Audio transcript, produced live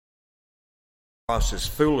cross is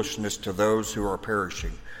foolishness to those who are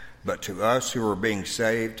perishing, but to us who are being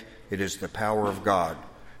saved, it is the power of God.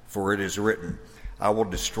 For it is written, I will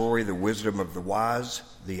destroy the wisdom of the wise,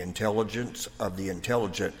 the intelligence of the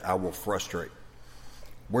intelligent I will frustrate.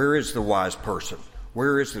 Where is the wise person?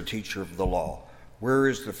 Where is the teacher of the law? Where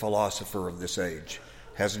is the philosopher of this age?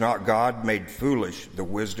 Has not God made foolish the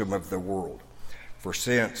wisdom of the world? For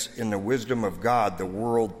since in the wisdom of God the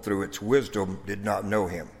world through its wisdom did not know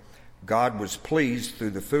him, God was pleased through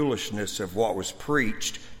the foolishness of what was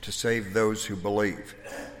preached to save those who believe.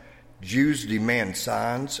 Jews demand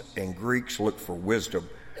signs and Greeks look for wisdom,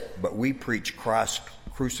 but we preach Christ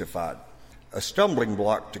crucified, a stumbling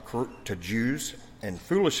block to Jews and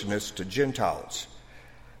foolishness to Gentiles.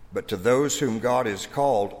 But to those whom God has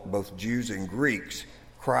called, both Jews and Greeks,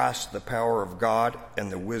 Christ the power of God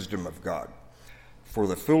and the wisdom of God. For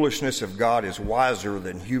the foolishness of God is wiser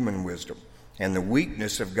than human wisdom, and the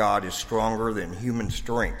weakness of God is stronger than human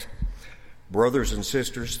strength. Brothers and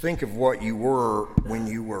sisters, think of what you were when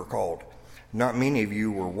you were called. Not many of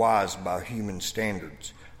you were wise by human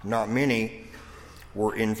standards. Not many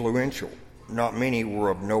were influential. Not many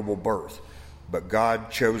were of noble birth. But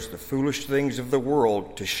God chose the foolish things of the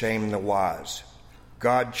world to shame the wise.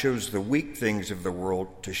 God chose the weak things of the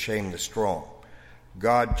world to shame the strong.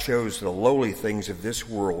 God chose the lowly things of this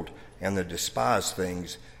world and the despised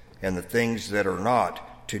things and the things that are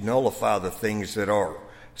not to nullify the things that are,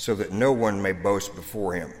 so that no one may boast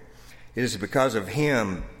before him. It is because of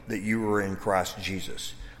him that you are in Christ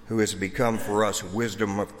Jesus, who has become for us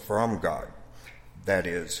wisdom from God, that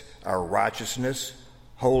is, our righteousness,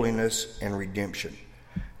 holiness, and redemption.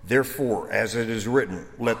 Therefore, as it is written,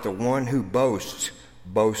 let the one who boasts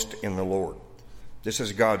boast in the Lord. This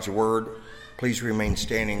is God's word. Please remain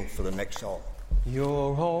standing for the next song.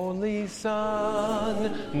 Your only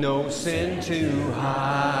Son, no sin to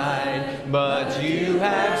hide, but you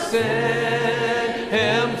have sent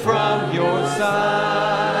him from your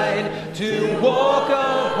side to walk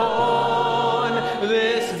upon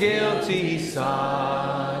this guilty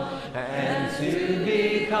sod and to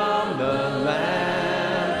become the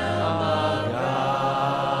Lamb of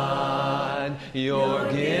God. Your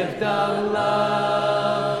gift of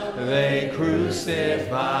love they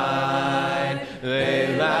crucified.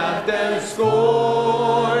 They laughed and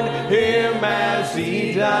scorned him as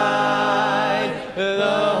he died.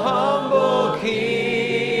 The humble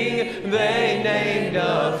king they named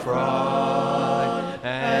a fraud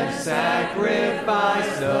and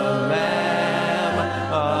sacrificed the Lamb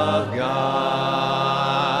of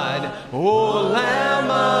God. O Lamb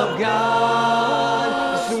of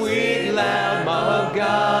God, sweet Lamb of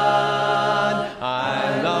God,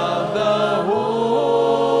 I love the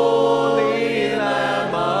holy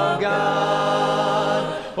Lamb of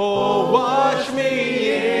God. Oh, wash me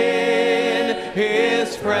in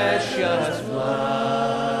his precious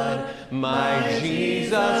blood, my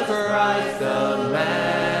Jesus Christ, the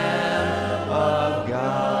Lamb of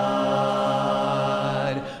God.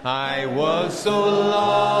 I was so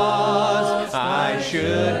lost, I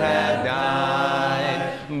should have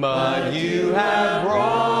died, but you have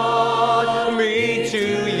brought me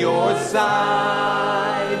to your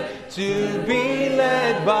side to be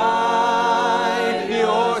led by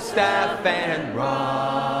your staff and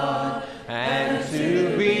rod and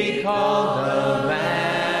to be called the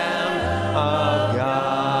Lamb of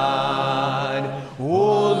God.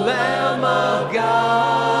 O Lamb of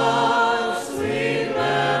God, sweet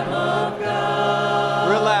Lamb of God.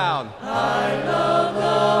 Real loud. I love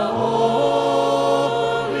the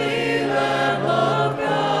holy Lamb of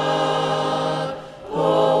God.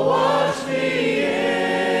 Oh, wash me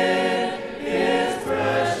in his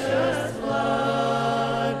precious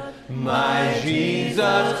blood, my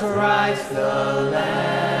Jesus Christ, the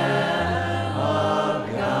Lamb of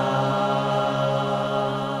God.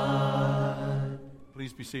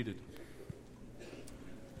 Please be seated.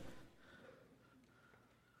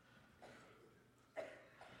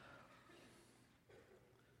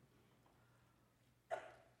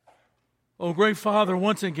 Oh, great Father,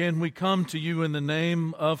 once again we come to you in the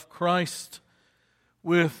name of Christ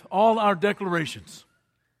with all our declarations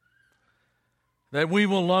that we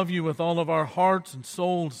will love you with all of our hearts and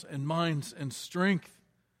souls and minds and strength.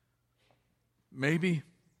 Maybe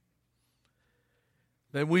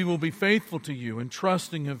that we will be faithful to you and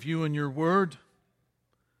trusting of you and your word,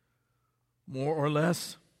 more or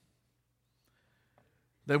less.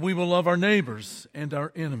 That we will love our neighbors and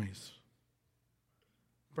our enemies,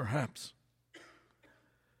 perhaps.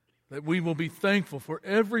 That we will be thankful for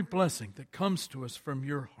every blessing that comes to us from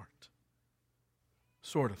your heart.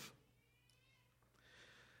 Sort of.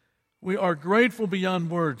 We are grateful beyond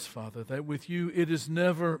words, Father, that with you it is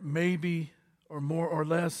never maybe or more or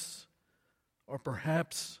less or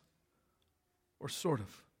perhaps or sort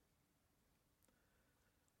of.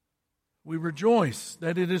 We rejoice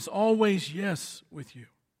that it is always yes with you.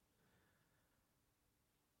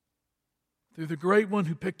 Through the great one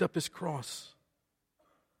who picked up his cross,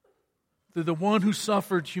 through the one who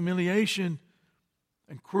suffered humiliation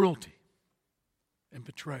and cruelty and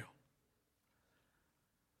betrayal,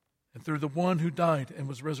 and through the one who died and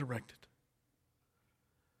was resurrected.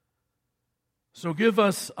 So give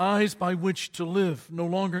us eyes by which to live, no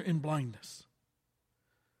longer in blindness,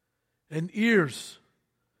 and ears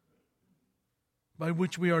by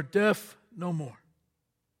which we are deaf no more,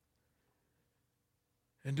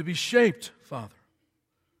 and to be shaped, Father,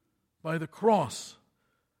 by the cross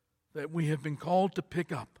that we have been called to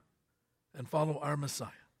pick up and follow our Messiah.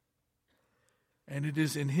 And it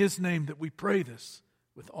is in His name that we pray this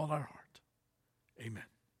with all our heart. Amen.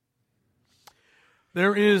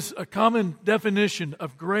 There is a common definition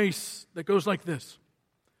of grace that goes like this: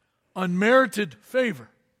 unmerited favor.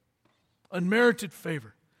 Unmerited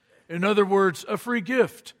favor. In other words, a free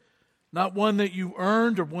gift. Not one that you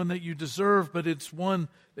earned or one that you deserve, but it's one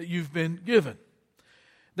that you've been given.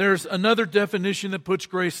 There's another definition that puts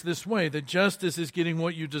grace this way: that justice is getting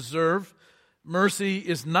what you deserve, mercy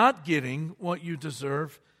is not getting what you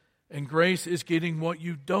deserve, and grace is getting what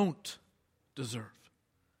you don't deserve.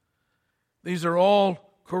 These are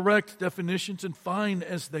all correct definitions and fine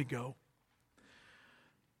as they go.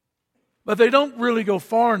 But they don't really go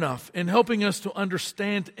far enough in helping us to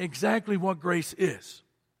understand exactly what grace is.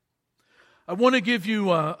 I want to give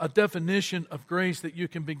you a definition of grace that you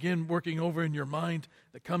can begin working over in your mind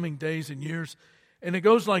the coming days and years. And it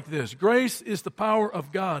goes like this: grace is the power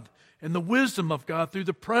of God and the wisdom of God through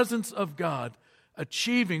the presence of God,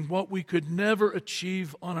 achieving what we could never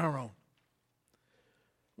achieve on our own.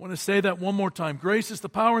 I want to say that one more time. Grace is the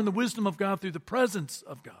power and the wisdom of God through the presence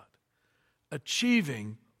of God,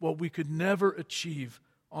 achieving what we could never achieve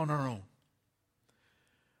on our own.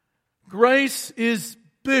 Grace is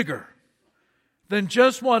bigger than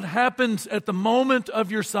just what happens at the moment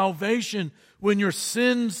of your salvation when your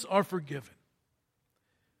sins are forgiven.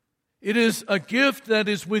 It is a gift that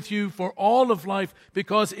is with you for all of life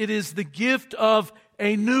because it is the gift of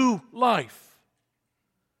a new life.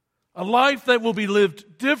 A life that will be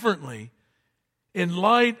lived differently in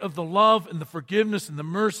light of the love and the forgiveness and the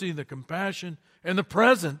mercy and the compassion and the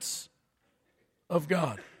presence of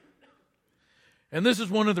God. And this is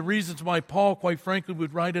one of the reasons why Paul, quite frankly,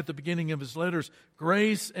 would write at the beginning of his letters,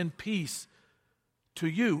 grace and peace to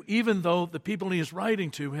you, even though the people he is writing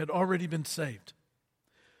to had already been saved.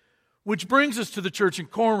 Which brings us to the church in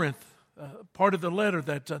Corinth, part of the letter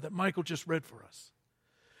that Michael just read for us.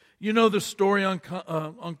 You know the story on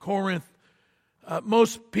Corinth.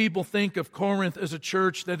 Most people think of Corinth as a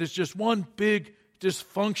church that is just one big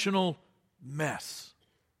dysfunctional mess.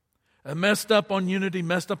 Messed up on unity,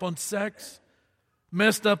 messed up on sex,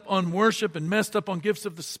 messed up on worship, and messed up on gifts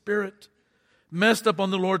of the Spirit, messed up on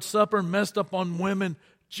the Lord's Supper, messed up on women,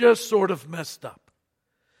 just sort of messed up.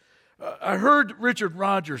 I heard Richard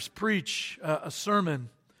Rogers preach a sermon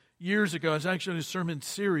years ago. It was actually a sermon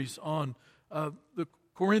series on the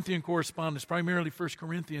Corinthian correspondence, primarily 1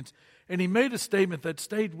 Corinthians, and he made a statement that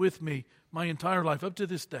stayed with me my entire life up to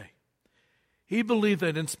this day. He believed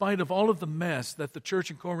that in spite of all of the mess that the church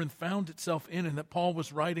in Corinth found itself in and that Paul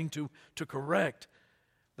was writing to correct,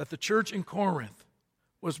 that the church in Corinth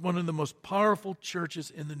was one of the most powerful churches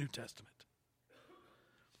in the New Testament.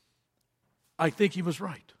 I think he was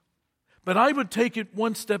right. But I would take it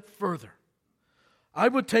one step further. I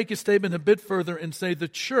would take his statement a bit further and say the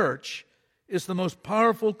church is the most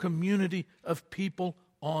powerful community of people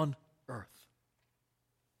on earth.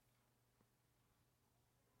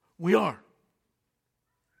 We are.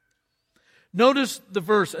 Notice the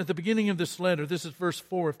verse at the beginning of this letter. This is verse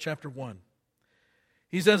 4 of chapter 1.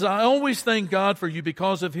 He says, I always thank God for you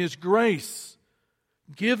because of His grace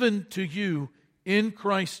given to you in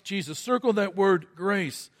Christ Jesus. Circle that word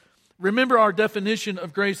grace. Remember, our definition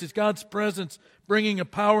of grace is God's presence bringing a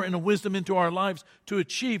power and a wisdom into our lives to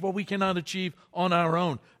achieve what we cannot achieve on our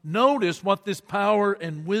own. Notice what this power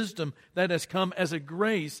and wisdom that has come as a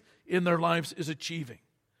grace in their lives is achieving.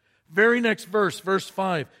 Very next verse, verse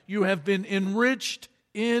 5, you have been enriched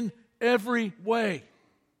in every way.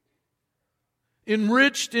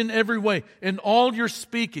 Enriched in every way, in all your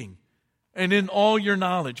speaking and in all your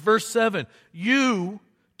knowledge. Verse 7, you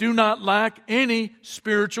do not lack any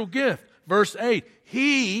spiritual gift. Verse 8,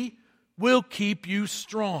 He will keep you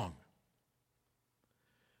strong.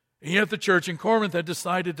 And yet the church in Corinth had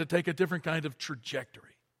decided to take a different kind of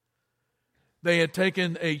trajectory. They had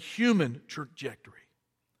taken a human trajectory.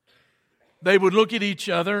 They would look at each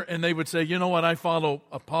other and they would say, you know what, I follow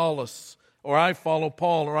Apollos, or I follow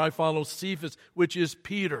Paul, or I follow Cephas, which is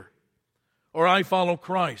Peter, or I follow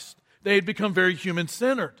Christ. They had become very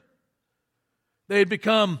human-centered. They had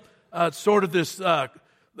become sort of this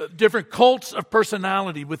different cults of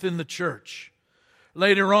personality within the church.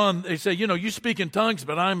 Later on, they say, you speak in tongues,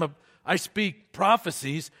 but I speak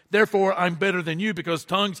prophecies, therefore I'm better than you because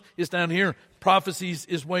tongues is down here, prophecies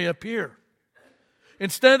is way up here.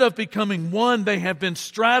 Instead of becoming one, they have been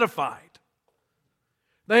stratified.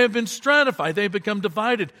 They have been stratified. They have become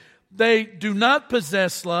divided. They do not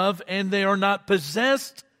possess love, and they are not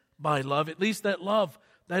possessed by love, at least that love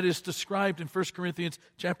that is described in 1 Corinthians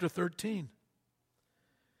chapter 13.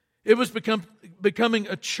 It was becoming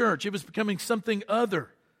a church. It was becoming something other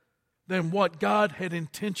than what God had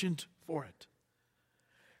intentioned for it.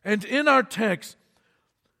 And in our text,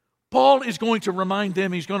 Paul is going to remind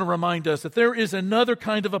them, he's going to remind us that there is another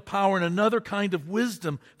kind of a power and another kind of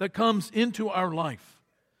wisdom that comes into our life.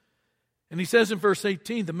 And he says in verse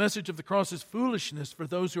 18, the message of the cross is foolishness for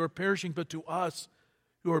those who are perishing, but to us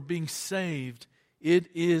who are being saved, it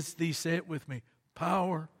is the, say it with me,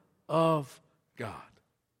 power of God.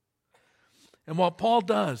 And what Paul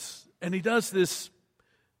does, and he does this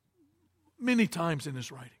many times in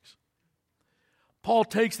his writings, Paul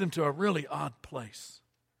takes them to a really odd place.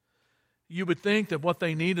 You would think that what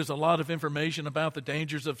they need is a lot of information about the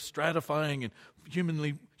dangers of stratifying and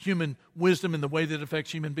human wisdom and the way that it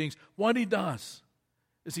affects human beings. What he does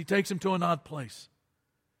is he takes them to an odd place.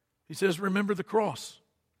 He says, remember the cross.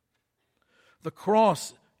 The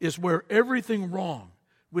cross is where everything wrong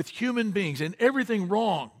with human beings and everything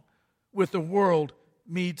wrong with the world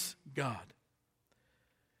meets God.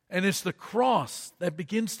 And it's the cross that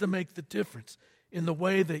begins to make the difference in the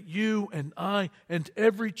way that you and I and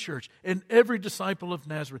every church and every disciple of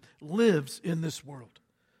Nazareth lives in this world.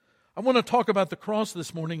 I want to talk about the cross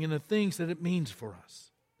this morning and the things that it means for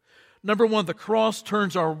us. Number one, the cross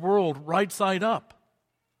turns our world right side up.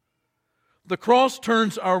 The cross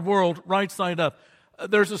turns our world right side up.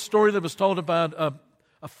 There's a story that was told about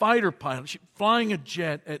a fighter pilot flying a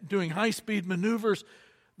jet, doing high-speed maneuvers.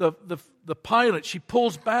 The pilot, she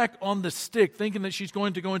pulls back on the stick thinking that she's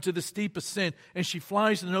going to go into the steep ascent, and she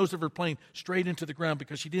flies the nose of her plane straight into the ground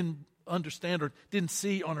because she didn't understand or didn't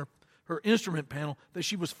see on her instrument panel that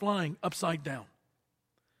she was flying upside down.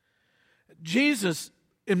 Jesus,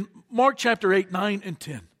 in Mark chapter 8, 9, and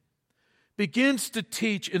 10, begins to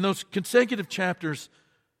teach in those consecutive chapters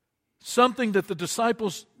something that the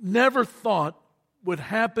disciples never thought would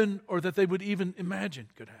happen or that they would even imagine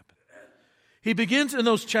could happen. He begins in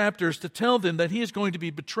those chapters to tell them that he is going to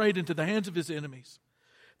be betrayed into the hands of his enemies,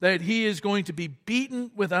 that he is going to be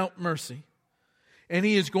beaten without mercy, and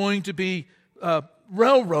he is going to be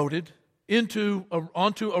railroaded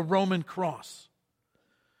onto a Roman cross.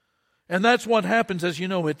 And that's what happens, as you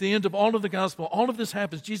know, at the end of all of the gospel. All of this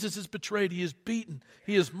happens. Jesus is betrayed. He is beaten.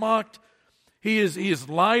 He is mocked. He is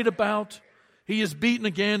lied about. He is beaten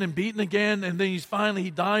again, and then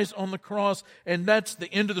he dies on the cross, and that's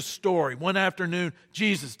the end of the story. One afternoon,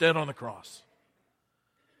 Jesus dead on the cross.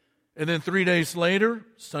 And then 3 days later,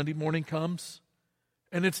 Sunday morning comes,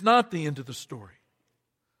 and it's not the end of the story.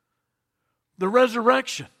 The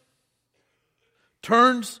resurrection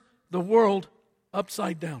turns the world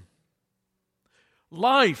upside down.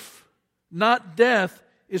 Life, not death,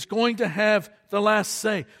 is going to have the last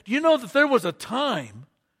say. Do you know that there was a time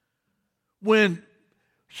when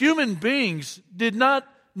human beings did not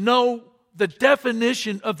know the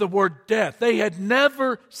definition of the word death? They had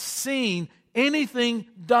never seen anything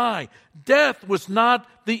die. Death was not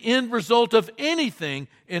the end result of anything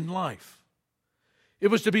in life. It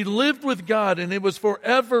was to be lived with God, and it was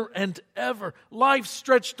forever and ever. Life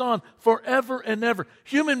stretched on forever and ever.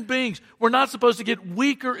 Human beings were not supposed to get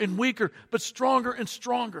weaker and weaker, but stronger and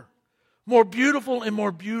stronger, more beautiful and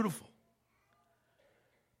more beautiful.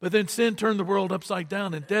 But then sin turned the world upside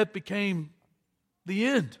down, and death became the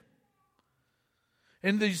end.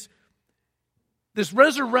 And this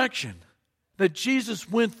resurrection that Jesus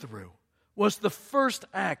went through was the first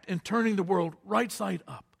act in turning the world right side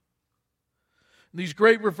up. These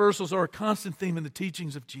great reversals are a constant theme in the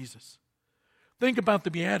teachings of Jesus. Think about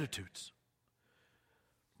the Beatitudes.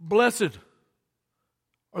 Blessed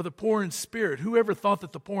are the poor in spirit. Whoever thought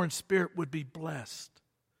that the poor in spirit would be blessed?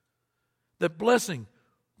 That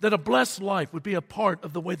a blessed life would be a part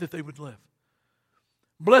of the way that they would live.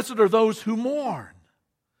 Blessed are those who mourn.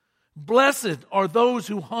 Blessed are those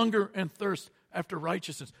who hunger and thirst after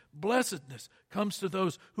righteousness. Blessedness comes to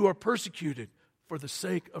those who are persecuted for the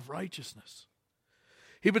sake of righteousness.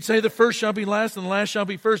 He would say the first shall be last and the last shall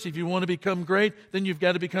be first. If you want to become great, then you've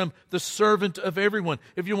got to become the servant of everyone.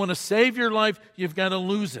 If you want to save your life, you've got to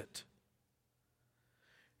lose it.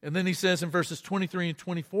 And then he says in verses 23 and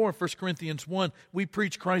 24, 1 Corinthians 1, we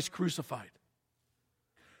preach Christ crucified.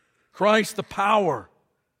 Christ, the power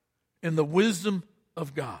and the wisdom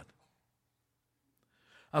of God.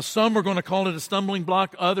 Now, some are going to call it a stumbling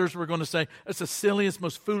block. Others were going to say, it's the silliest,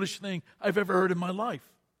 most foolish thing I've ever heard in my life.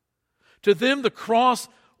 To them, the cross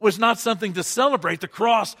was not something to celebrate. The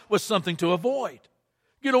cross was something to avoid.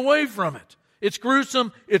 Get away from it. It's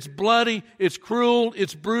gruesome, it's bloody, it's cruel,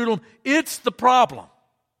 it's brutal. It's the problem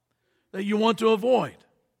that you want to avoid.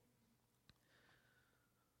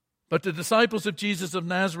 But the disciples of Jesus of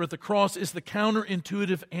Nazareth, the cross is the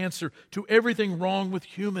counterintuitive answer to everything wrong with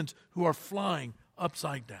humans who are flying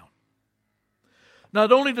upside down.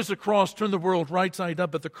 Not only does the cross turn the world right side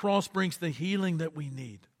up, but the cross brings the healing that we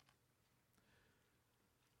need.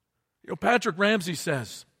 Patrick Ramsey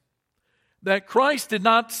says that Christ did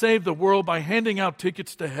not save the world by handing out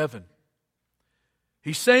tickets to heaven.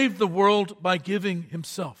 He saved the world by giving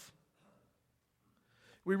himself.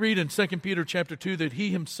 We read in 2 Peter chapter 2 that he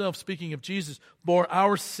himself, speaking of Jesus, bore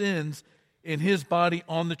our sins in his body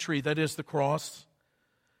on the tree, that is the cross,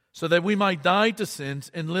 so that we might die to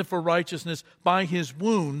sins and live for righteousness. By his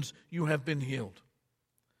wounds you have been healed.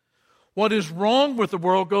 What is wrong with the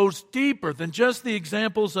world goes deeper than just the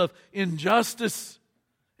examples of injustice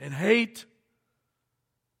and hate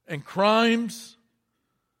and crimes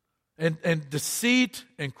and deceit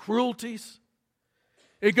and cruelties.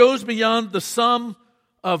 It goes beyond the sum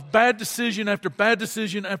of bad decision after bad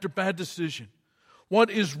decision after bad decision. What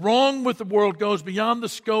is wrong with the world goes beyond the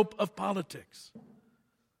scope of politics.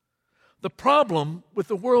 The problem with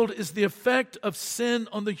the world is the effect of sin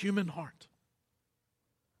on the human heart.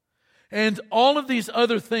 And all of these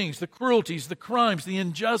other things, the cruelties, the crimes, the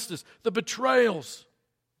injustice, the betrayals,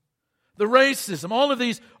 the racism, all of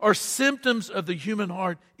these are symptoms of the human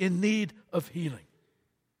heart in need of healing.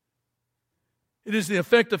 It is the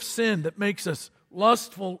effect of sin that makes us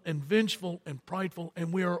lustful and vengeful and prideful,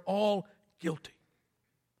 and we are all guilty.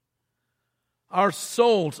 Our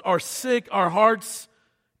souls are sick, our hearts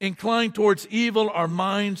inclined towards evil, our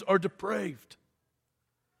minds are depraved.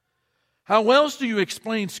 How else do you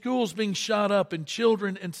explain schools being shot up and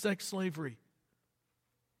children and sex slavery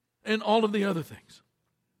and all of the other things?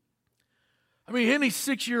 I mean, any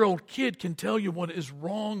 6-year-old kid can tell you what is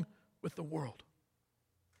wrong with the world.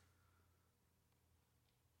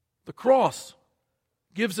 The cross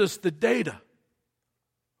gives us the data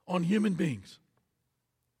on human beings.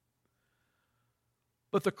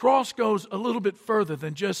 But the cross goes a little bit further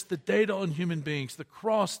than just the data on human beings. The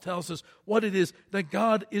cross tells us what it is that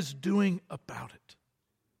God is doing about it.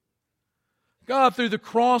 God, through the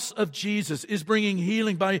cross of Jesus, is bringing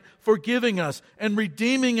healing by forgiving us and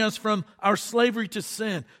redeeming us from our slavery to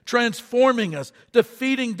sin, transforming us,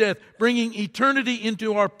 defeating death, bringing eternity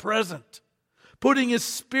into our present, putting His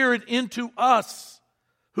Spirit into us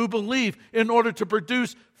who believe in order to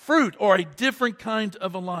produce fruit or a different kind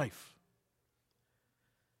of a life.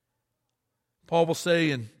 Paul will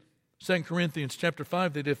say in 2 Corinthians chapter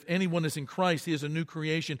 5 that if anyone is in Christ, he is a new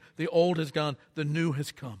creation. The old has gone, the new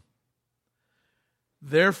has come.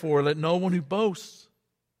 Therefore, let no one who boasts,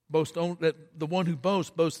 let the one who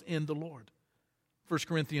boast in the Lord. 1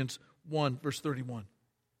 Corinthians 1, verse 31.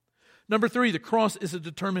 Number 3, the cross is a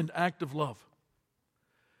determined act of love.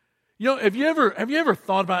 Have you ever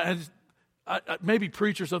thought about, maybe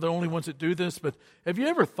preachers are the only ones that do this, but have you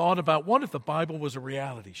ever thought about what if the Bible was a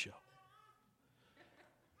reality show?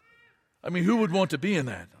 I mean, who would want to be in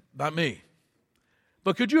that? Not me.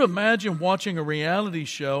 But could you imagine watching a reality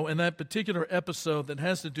show and that particular episode that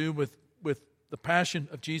has to do with the passion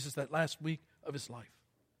of Jesus that last week of His life?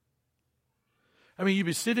 I mean, you'd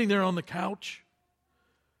be sitting there on the couch,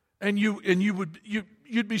 and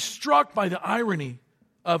you'd be struck by the irony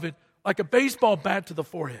of it, like a baseball bat to the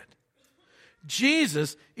forehead.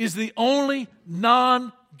 Jesus is the only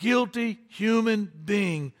non-guilty human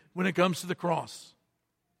being when it comes to the cross.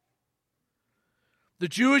 The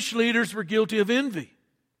Jewish leaders were guilty of envy.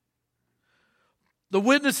 The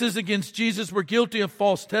witnesses against Jesus were guilty of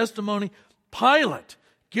false testimony. Pilate,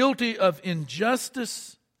 guilty of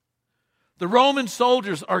injustice. The Roman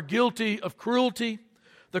soldiers are guilty of cruelty.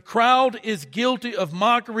 The crowd is guilty of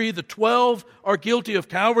mockery. The 12 are guilty of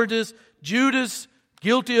cowardice. Judas,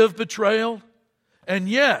 guilty of betrayal. And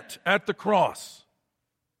yet, at the cross,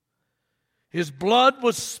 His blood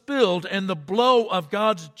was spilled, and the blow of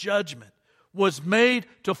God's judgment was made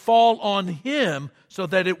to fall on Him so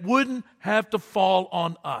that it wouldn't have to fall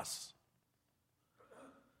on us.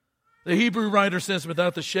 The Hebrew writer says,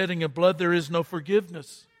 without the shedding of blood, there is no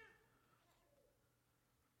forgiveness.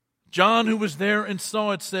 John, who was there and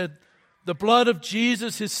saw it, said, the blood of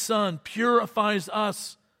Jesus, his Son, purifies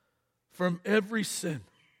us from every sin.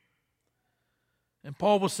 And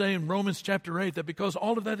Paul will say in Romans chapter 8 that because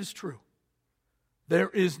all of that is true, there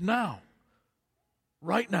is now,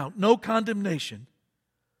 right now, no condemnation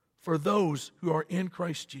for those who are in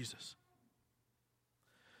Christ Jesus.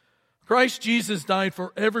 Christ Jesus died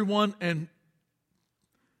for everyone, and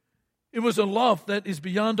it was a love that is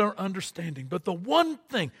beyond our understanding. But the one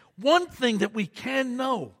thing that we can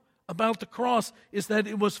know about the cross is that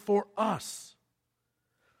it was for us.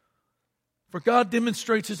 For God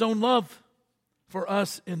demonstrates his own love for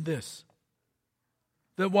us in this,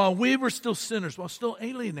 that while we were still sinners, while still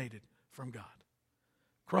alienated from God,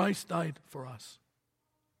 Christ died for us.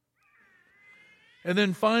 And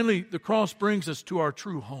then finally, the cross brings us to our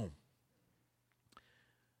true home.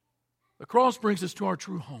 The cross brings us to our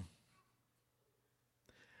true home.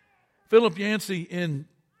 Philip Yancey, in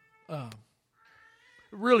a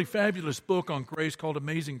really fabulous book on grace called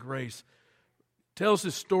Amazing Grace, tells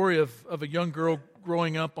this story of a young girl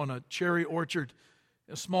growing up on a cherry orchard,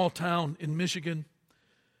 a small town in Michigan.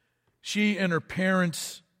 She and her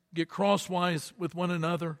parents get crosswise with one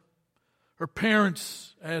another. Her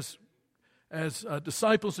parents, as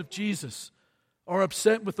disciples of Jesus, are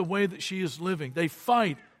upset with the way that she is living. They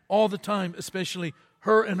fight all the time, especially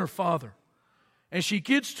her and her father. And she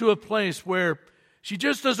gets to a place where she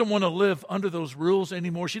just doesn't want to live under those rules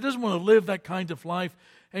anymore. She doesn't want to live that kind of life.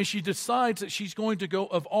 And she decides that she's going to go,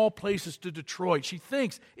 of all places, to Detroit. She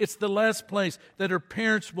thinks it's the last place that her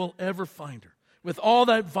parents will ever find her. With all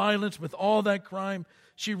that violence, with all that crime,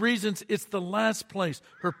 she reasons it's the last place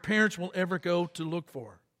her parents will ever go to look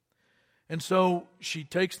for her. And so she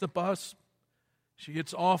takes the bus. She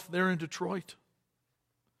gets off there in Detroit.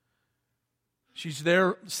 She's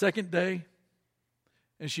there the second day,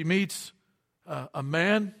 and she meets a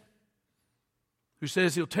man who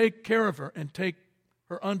says he'll take care of her and take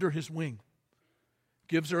her under his wing.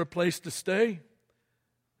 Gives her a place to stay,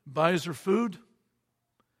 buys her food,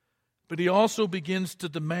 but he also begins to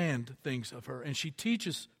demand things of her, and he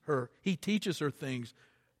teaches her things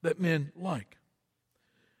that men like.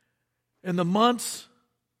 And the months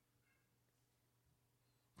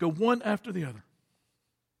go one after the other.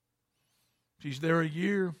 She's there a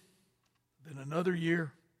year, then another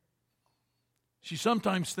year. She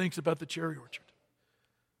sometimes thinks about the cherry orchard.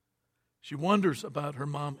 She wonders about her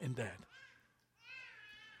mom and dad.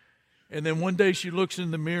 And then one day she looks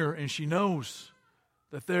in the mirror and she knows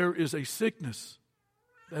that there is a sickness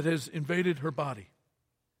that has invaded her body.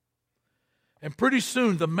 And pretty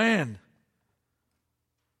soon the man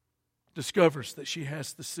discovers that she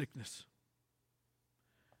has the sickness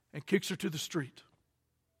and kicks her to the street.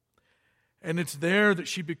 And it's there that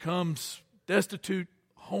she becomes destitute,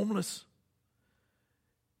 homeless.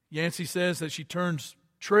 Yancey says that she turns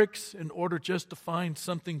tricks in order just to find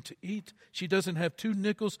something to eat. She doesn't have 2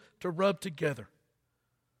 nickels to rub together.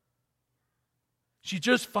 She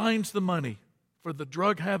just finds the money for the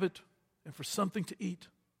drug habit and for something to eat.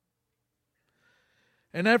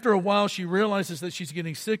 And after a while, she realizes that she's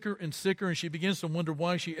getting sicker and sicker, and she begins to wonder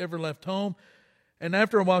why she ever left home. And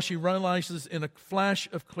after a while, she realizes in a flash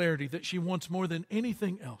of clarity that she wants more than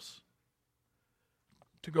anything else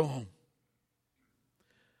to go home.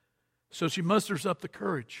 So she musters up the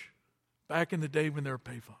courage, back in the day when there were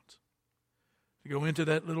payphones, to go into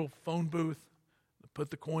that little phone booth, to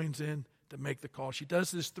put the coins in, to make the call. She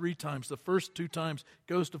does this 3 times. The first 2 times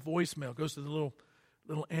goes to voicemail, goes to the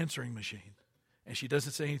little answering machine. And she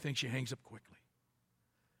doesn't say anything. She hangs up quickly.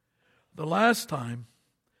 The last time,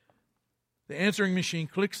 the answering machine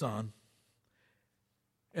clicks on,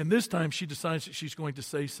 and this time she decides that she's going to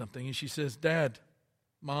say something. And she says, "Dad,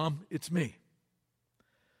 Mom, it's me.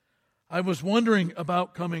 I was wondering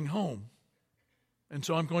about coming home, and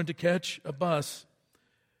so I'm going to catch a bus,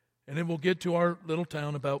 and it will get to our little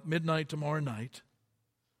town about midnight tomorrow night.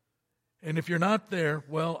 And if you're not there,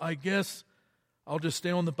 well, I guess I'll just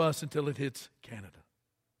stay on the bus until it hits Canada."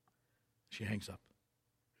 She hangs up.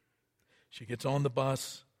 She gets on the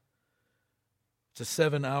bus. It's a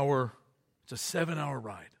 7-hour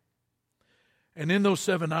ride. And in those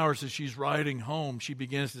 7 hours as she's riding home, she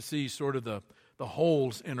begins to see sort of the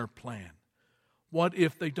holes in her plan. What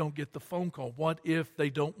if they don't get the phone call? What if they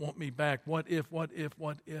don't want me back? What if?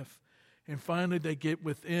 And finally they get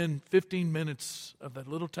within 15 minutes of that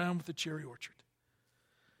little town with the cherry orchard.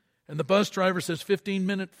 And the bus driver says,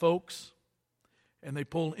 15-minute, folks. And they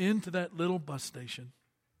pull into that little bus station.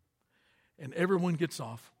 And everyone gets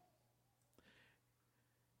off.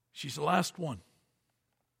 She's the last one.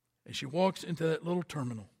 And she walks into that little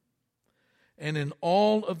terminal. And in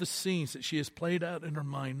all of the scenes that she has played out in her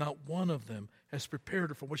mind, not one of them has prepared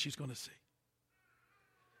her for what she's going to see.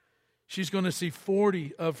 She's going to see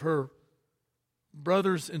 40 of her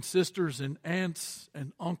brothers and sisters and aunts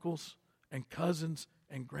and uncles and cousins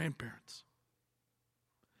and grandparents.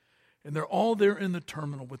 And they're all there in the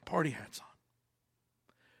terminal with party hats on.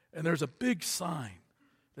 And there's a big sign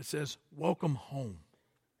that says, "Welcome home.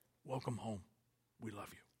 Welcome home. We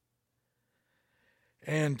love you."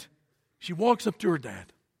 And she walks up to her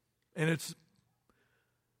dad, and it's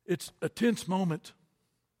a tense moment.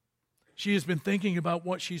 She has been thinking about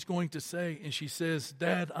what she's going to say, and she says,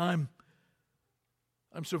 "Dad, I'm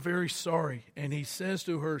so very sorry." And he says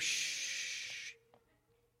to her, "Shh.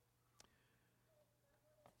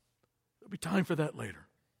 There'll be time for that later.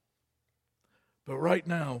 But right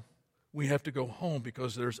now, we have to go home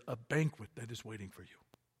because there's a banquet that is waiting for you."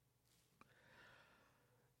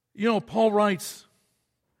 You know, Paul writes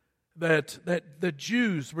that the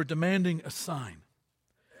Jews were demanding a sign,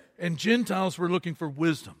 and Gentiles were looking for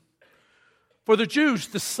wisdom. For the Jews,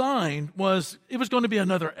 the sign was going to be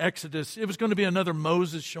another Exodus. It was going to be another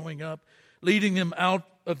Moses showing up, leading them out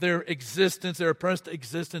of their existence, their oppressed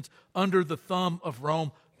existence, under the thumb of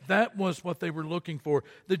Rome. That was what they were looking for.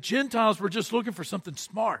 The Gentiles were just looking for something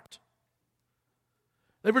smart.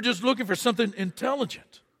 They were just looking for something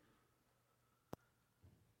intelligent.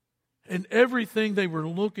 And everything they were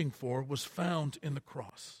looking for was found in the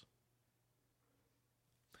cross.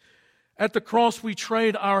 At the cross, we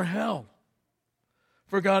trade our hell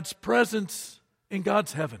for God's presence in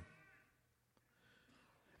God's heaven.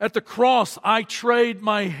 At the cross, I trade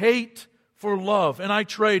my hate for love, and I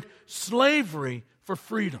trade slavery for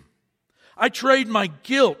freedom. I trade my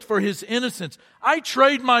guilt for His innocence. I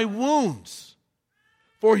trade my wounds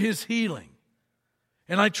for His healing,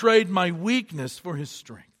 and I trade my weakness for His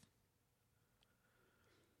strength.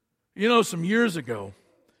 You know, some years ago,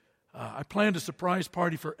 I planned a surprise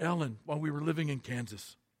party for Ellen while we were living in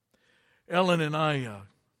Kansas. Ellen and I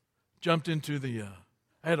jumped into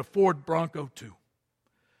I had a Ford Bronco 2.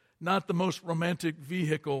 Not the most romantic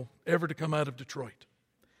vehicle ever to come out of Detroit.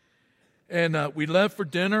 And we left for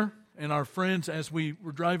dinner, and our friends, as we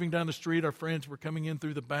were driving down the street, our friends were coming in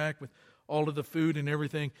through the back with all of the food and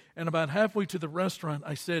everything. And about halfway to the restaurant,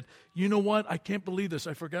 I said, "You know what? I can't believe this.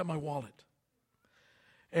 I forgot my wallet."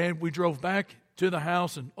 And we drove back to the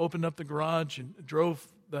house and opened up the garage and drove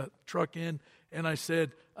the truck in. And I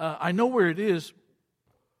said, "I know where it is."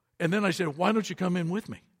 And then I said, "Why don't you come in with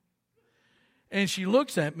me?" And she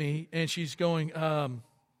looks at me and she's going,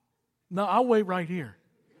 "No, I'll wait right here.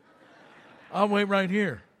 I'll wait right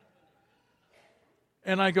here."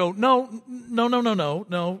 And I go, No.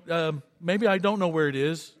 Maybe I don't know where it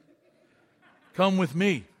is. Come with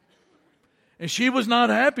me." And she was not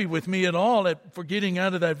happy with me at all for getting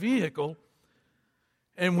out of that vehicle.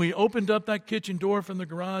 And we opened up that kitchen door from the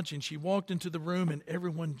garage, and she walked into the room, and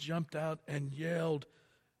everyone jumped out and yelled,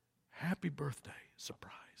 "Happy birthday,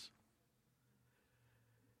 surprise."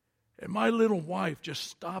 And my little wife just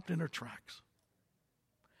stopped in her tracks.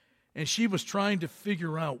 And she was trying to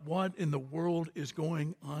figure out what in the world is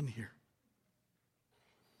going on here.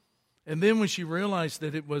 And then when she realized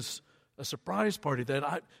that it was a surprise party,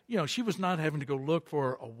 that she was not having to go look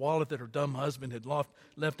for a wallet that her dumb husband had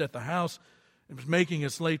left at the house and was making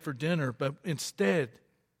us late for dinner, but instead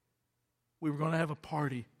we were going to have a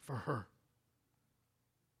party for her.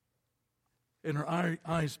 And her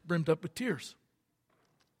eyes brimmed up with tears.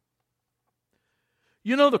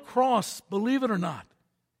 You know, the cross, believe it or not,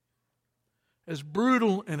 as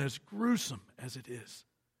brutal and as gruesome as it is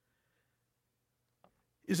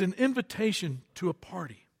an invitation to a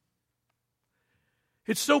party.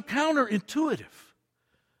 It's so counterintuitive.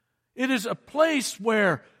 It is a place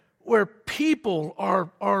where people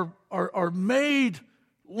are made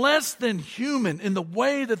less than human in the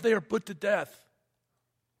way that they are put to death.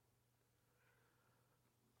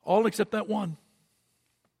 All except that one.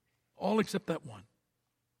 All except that one.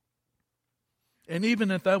 And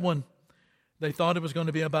even at that one, they thought it was going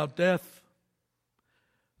to be about death,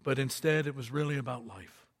 but instead it was really about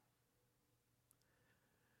life.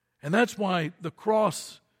 And that's why the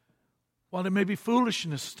cross, while it may be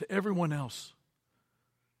foolishness to everyone else,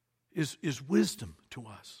 is wisdom to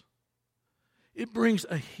us. It brings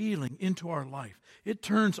a healing into our life. It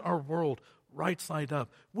turns our world right side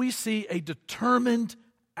up. We see a determined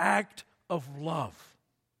act of love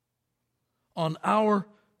on our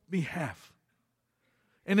behalf.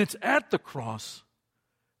 And it's at the cross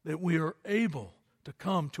that we are able to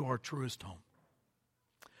come to our truest home.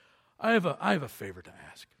 I have a favor to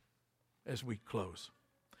ask as we close.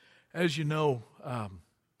 As you know,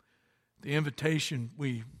 the invitation,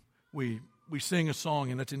 we sing a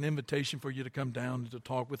song, and it's an invitation for you to come down and to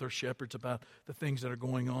talk with our shepherds about the things that are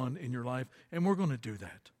going on in your life, and we're going to do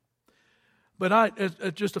that. But as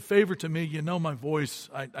just a favor to me, you know my voice.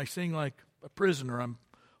 I sing like a prisoner. I'm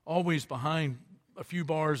always behind a few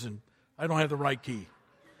bars, and I don't have the right key.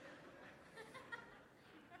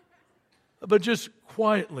 But just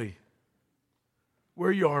quietly,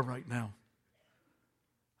 where you are right now,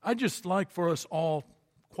 I'd just like for us all,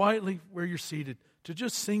 quietly where you're seated, to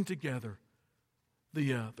just sing together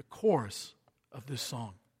the chorus of this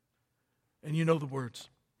song. And you know the words.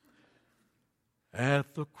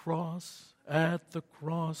 At the cross,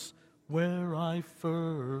 where I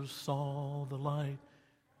first saw the light,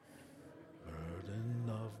 burden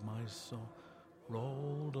of my soul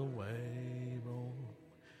rolled away.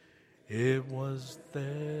 It was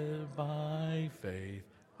there by faith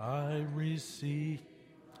I received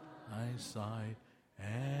my sight,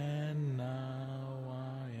 and now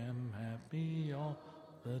I am happy all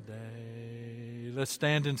the day. Let's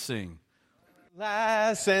stand and sing.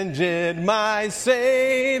 Alas, and did my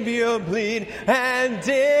Savior bleed, and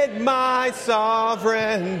did my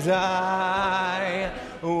sovereign die?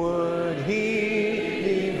 Would he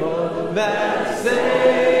leave on that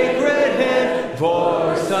sacred hand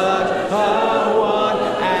for such a one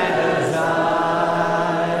as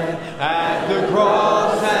I? At the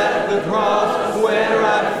cross, where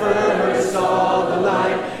I first saw the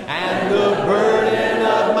light, and the burden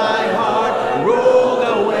of my heart rolled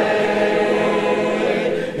away.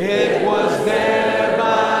 It was there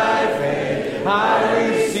by faith I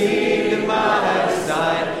received my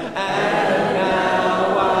sight, and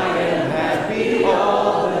now I am happy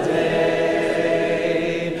all the day.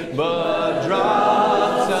 But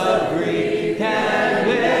drops of grief can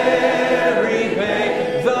never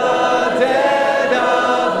repay the debt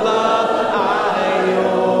of love I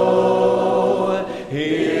owe.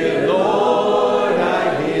 Here, Lord,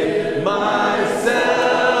 I give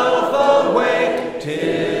myself away.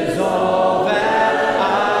 'Tis all that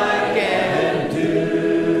I can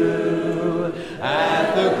do.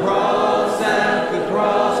 At the cross,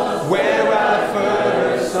 where I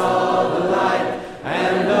first saw the light,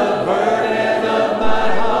 and the burden of my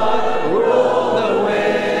heart rolled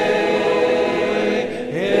away.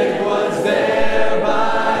 It was there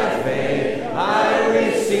by faith I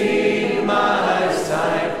received my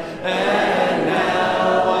sight, and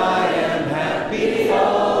now I am happy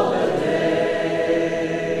all the day.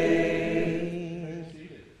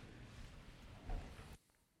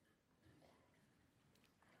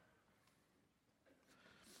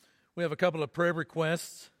 We have a couple of prayer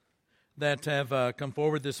requests that have come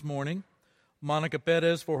forward this morning. Monica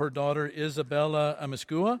Perez for her daughter Isabella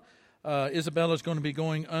Amiskua. Isabella is going to be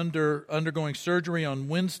undergoing surgery on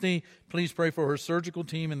Wednesday. Please pray for her surgical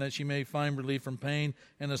team and that she may find relief from pain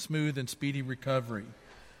and a smooth and speedy recovery.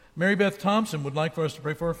 Mary Beth Thompson would like for us to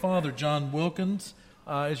pray for her father, John Wilkins.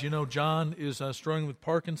 As you know, John is struggling with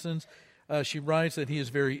Parkinson's. She writes that he is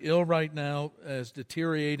very ill right now, is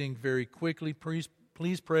deteriorating very quickly. Please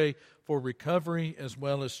pray for recovery as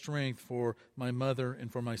well as strength for my mother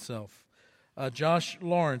and for myself. Josh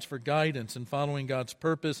Lawrence for guidance in following God's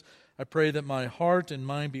purpose. I pray that my heart and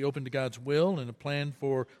mind be open to God's will and a plan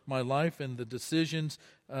for my life and the decisions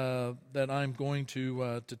that I'm going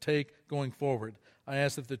to take going forward. I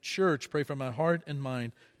ask that the church pray for my heart and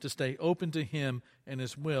mind to stay open to Him and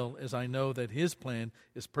His will, as I know that His plan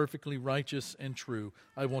is perfectly righteous and true.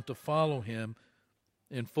 I want to follow Him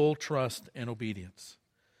in full trust and obedience.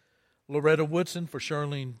 Loretta Woodson for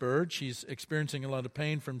Charlene Bird. She's experiencing a lot of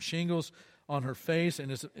pain from shingles on her face,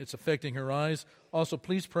 and it's affecting her eyes. Also,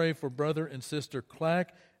 please pray for brother and sister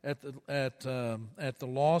Clack at the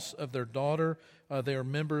loss of their daughter. They are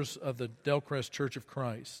members of the Delcrest Church of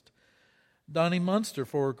Christ. Donnie Munster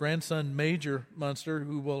for grandson Major Munster,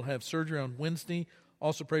 who will have surgery on Wednesday.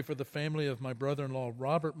 Also pray for the family of my brother-in-law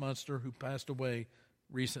Robert Munster, who passed away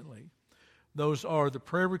recently. Those are the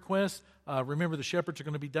prayer requests. Remember, the shepherds are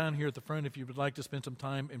going to be down here at the front if you would like to spend some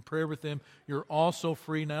time in prayer with them. You're also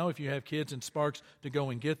free now, if you have kids in Sparks, to go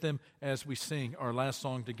and get them as we sing our last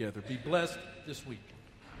song together. Be blessed this week.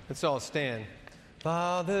 Let's all stand.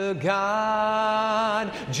 Father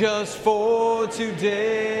God, just for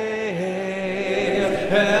today,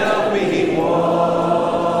 help me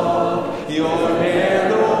walk your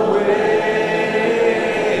narrow way.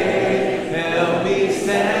 Help me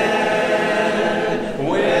stand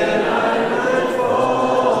when I might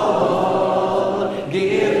fall.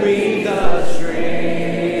 Give me the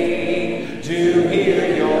strength to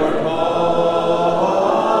hear your call.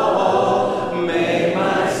 May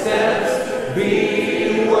my steps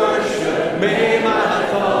be worship, may my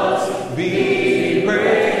thoughts be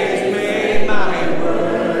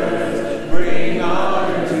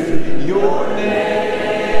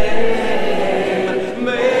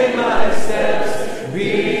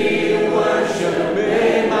be worship,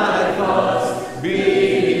 may my thoughts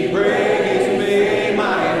be praise, may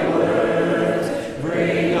my words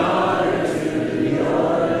bring honor to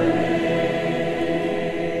your name.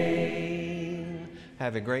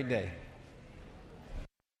 Have a great day.